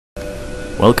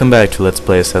Welcome back to Let's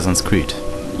Play Assassin's Creed.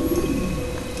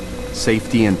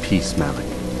 Safety and peace, Malik.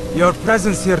 Your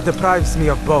presence here deprives me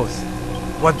of both.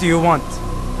 What do you want?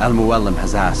 Al-Muallim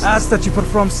has asked. Ask that you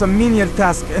perform some menial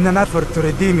task in an effort to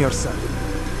redeem yourself.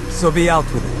 So be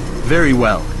out with it. Very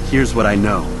well. Here's what I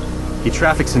know. He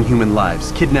traffics in human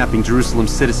lives, kidnapping Jerusalem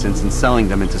citizens and selling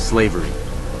them into slavery.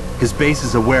 His base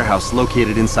is a warehouse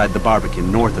located inside the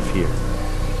Barbican, north of here.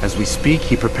 As we speak,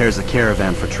 he prepares a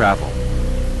caravan for travel.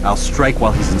 I'll strike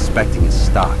while he's inspecting his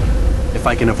stock. If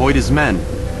I can avoid his men,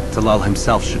 Talal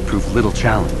himself should prove little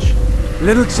challenge.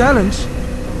 Little challenge?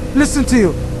 Listen to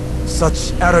you.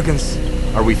 Such arrogance.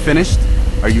 Are we finished?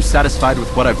 Are you satisfied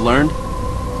with what I've learned?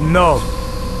 No.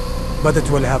 But it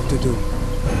will have to do.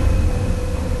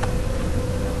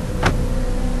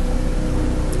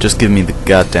 Just give me the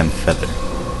goddamn feather.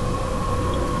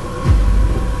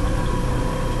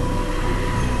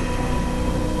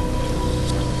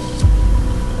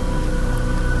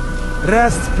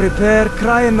 Rest, prepare,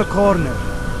 cry in the corner.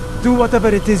 Do whatever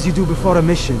it is you do before a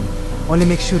mission. Only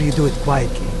make sure you do it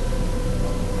quietly.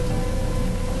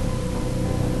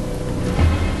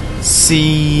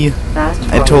 See,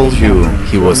 I told you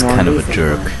he was kind of a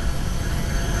jerk.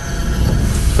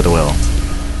 But well.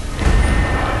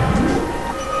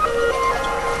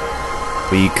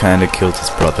 We kinda killed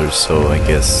his brother, so I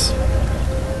guess...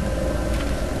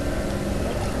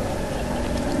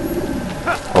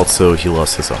 Also, he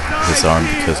lost his arm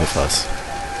because of us.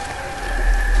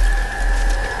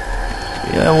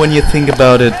 Yeah, when you think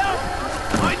about it,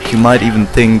 you might even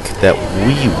think that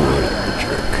we were the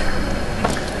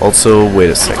jerk. Also, wait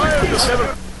a second, please.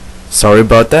 Sorry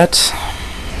about that.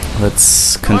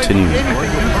 Let's continue.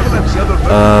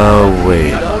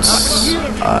 Wait.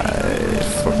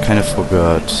 I kind of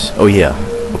forgot. Oh yeah,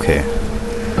 okay.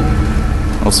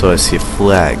 Also, I see a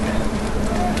flag.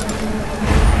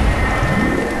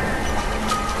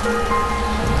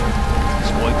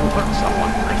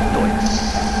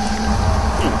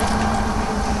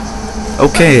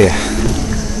 Okay.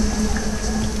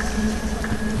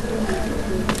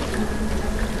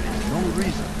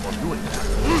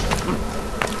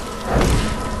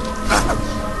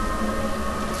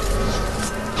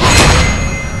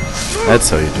 That's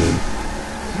how you do it.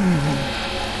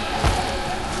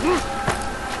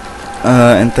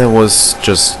 And that was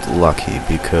just lucky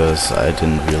because I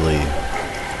didn't really.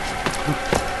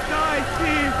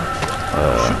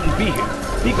 Be here.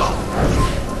 Be gone.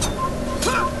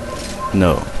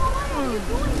 No.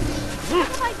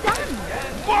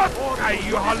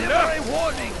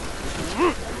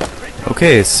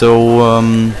 Okay, so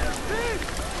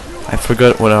I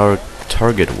forgot what our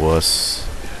target was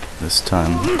this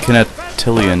time. Can I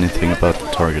tell you anything about the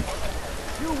target?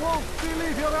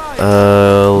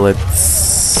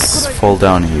 Let's fall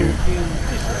down here.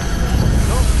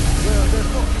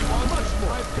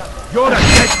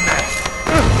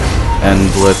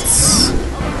 And let's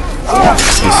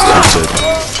be stupid.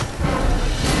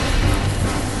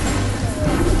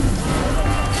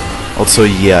 Also,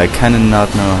 yeah, I kinda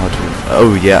not know how to...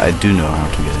 Oh, yeah, I do know how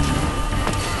to get in.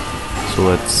 So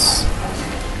let's...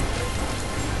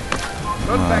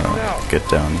 get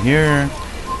down here.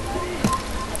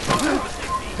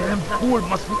 Damn fool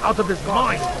must be out of his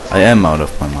mind. I am out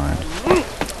of my mind.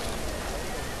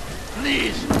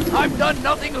 Please, I've done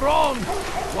nothing wrong.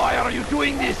 Why are you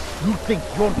doing this? You think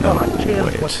your God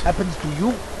cares what happens to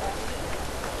you?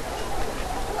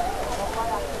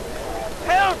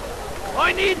 Help!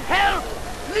 I need help!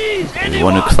 Please, anyone! You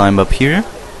want to climb up here?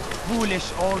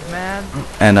 Foolish old man.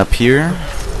 And up here?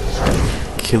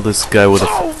 Kill this guy with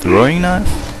a throwing knife?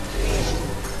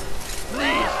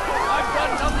 Please, I've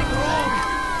done nothing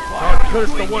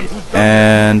wrong.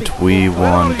 And we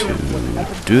want to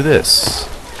do this.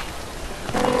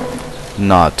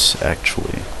 Not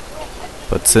actually.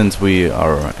 But since we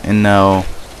are in now,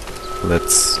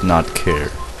 let's not care.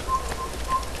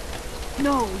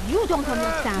 No, you don't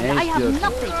understand. I have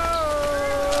nothing.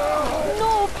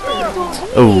 No, please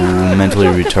don't. Oh, mentally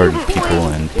retarded people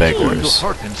and beggars.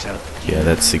 Yeah,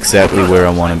 that's exactly where I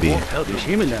want to be.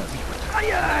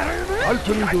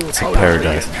 It's a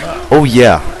paradise. Oh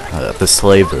yeah, the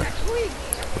slaver.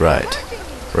 Right.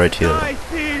 Right here.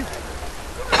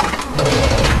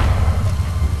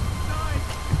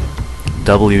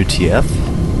 WTF?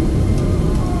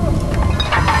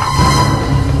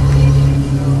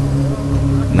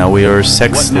 Now we are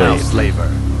sex slaves. Slaver?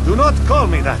 Do not call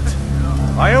me that.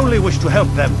 I only wish to help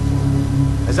them,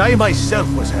 as I myself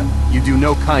was helped. You do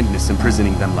no kindness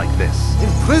imprisoning them like this.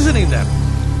 Imprisoning them?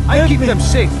 I keep them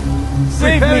safe,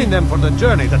 preparing them for the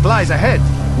journey that lies ahead.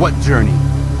 What journey?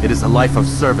 It is a life of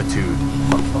servitude.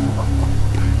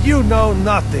 You know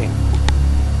nothing.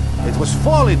 It was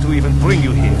folly to even bring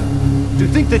you here. To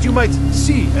think that you might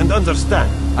see and understand.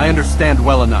 I understand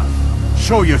well enough.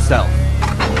 Show yourself.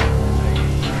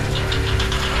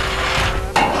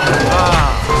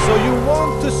 So you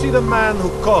want to see the man who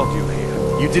called you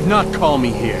here? You did not call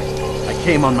me here. I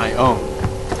came on my own.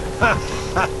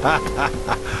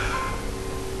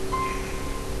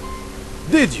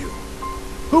 Did you?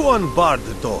 Who unbarred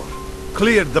the door?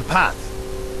 Cleared the path?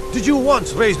 Did you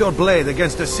once raise your blade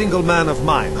against a single man of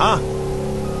mine, huh?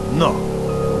 No.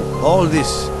 All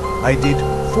this I did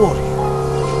for you.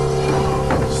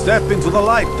 Step into the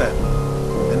light then,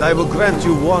 and I will grant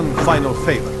you one final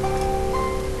favor.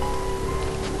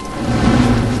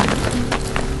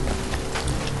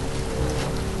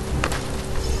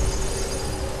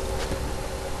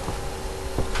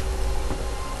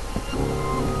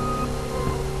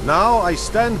 Now I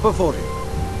stand before you.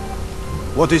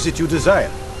 What is it you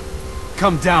desire?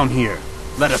 Come down here.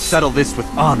 Let us settle this with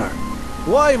honor.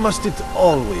 Why must it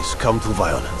always come to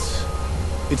violence?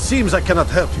 It seems I cannot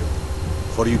help you,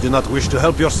 for you do not wish to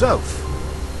help yourself.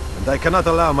 And I cannot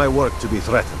allow my work to be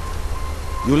threatened.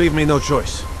 You leave me no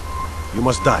choice. You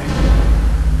must die.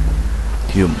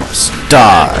 You must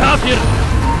die.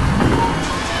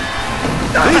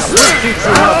 This will teach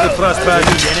you how to trust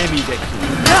badges.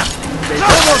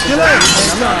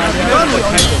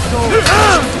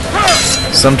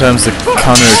 Sometimes the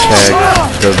counterattack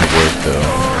doesn't work though.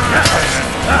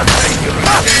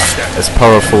 As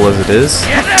powerful as it is.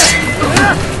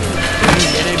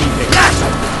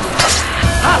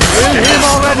 Kill him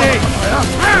already!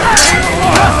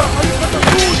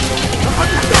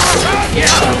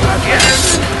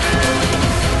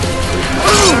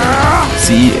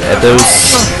 See, at those...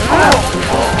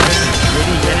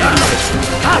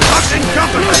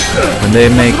 when they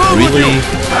make really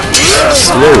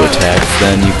slow attacks,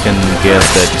 then you can guess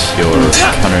that your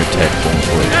counterattack won't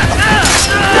work.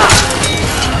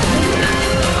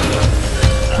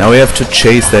 Now we have to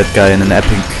chase that guy in an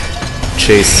epic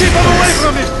chase sequence.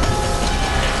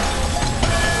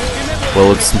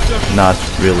 Well, it's not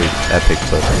really epic,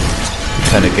 but you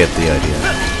kinda get the idea.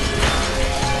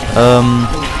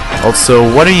 Also,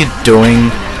 what are you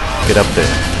doing? Get up there.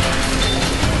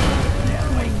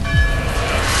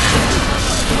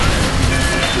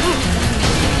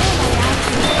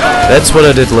 That's what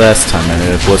I did last time, and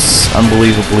it was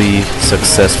unbelievably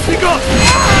successful.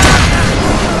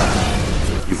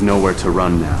 You've nowhere to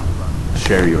run now.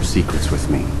 Share your secrets with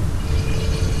me.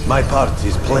 My part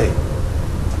is plain.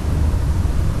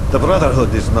 The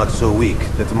Brotherhood is not so weak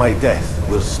that my death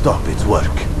will stop its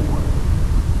work.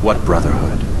 What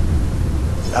Brotherhood?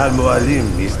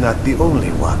 Al-Mualim is not the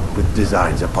only one with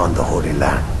designs upon the Holy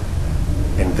Land.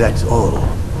 And that's all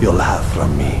you'll have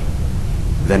from me.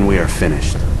 Then we are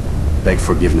finished. Beg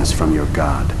forgiveness from your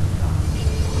god.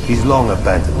 He's long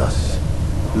abandoned us.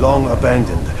 Long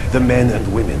abandoned the men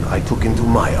and women I took into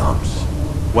my arms.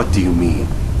 What do you mean?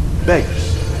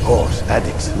 Beggars, whores,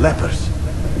 addicts, lepers.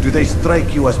 Do they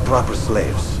strike you as proper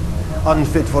slaves?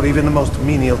 Unfit for even the most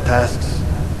menial tasks?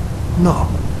 No.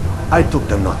 I took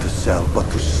them not to sell, but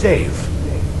to save.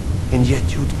 And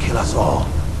yet you'd kill us all.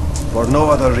 For no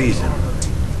other reason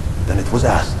than it was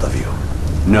asked of you.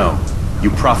 No.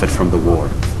 You profit from the war.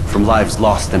 From lives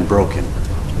lost and broken.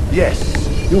 Yes,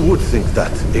 you would think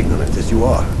that, ignorant as you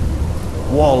are.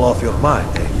 Wall off your mind,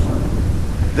 eh?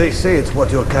 They say it's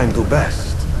what your kind do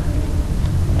best.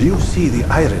 Do you see the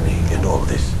irony in all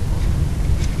this?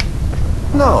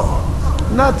 No,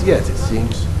 not yet it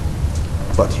seems.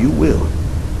 But you will.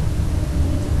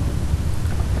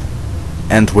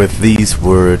 And with these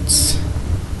words,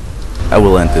 I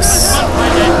will end this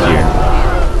here.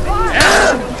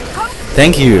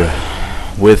 Thank you.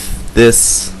 With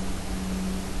this,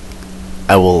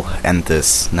 I will end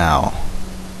this now.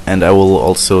 And I will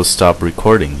also stop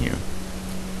recording here.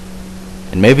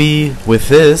 And maybe with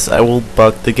this, I will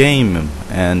bug the game.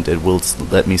 And it will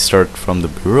let me start from the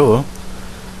bureau.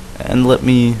 And let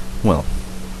me, well,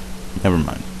 never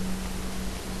mind.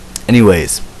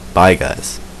 Anyways, bye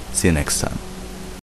guys. See you next time.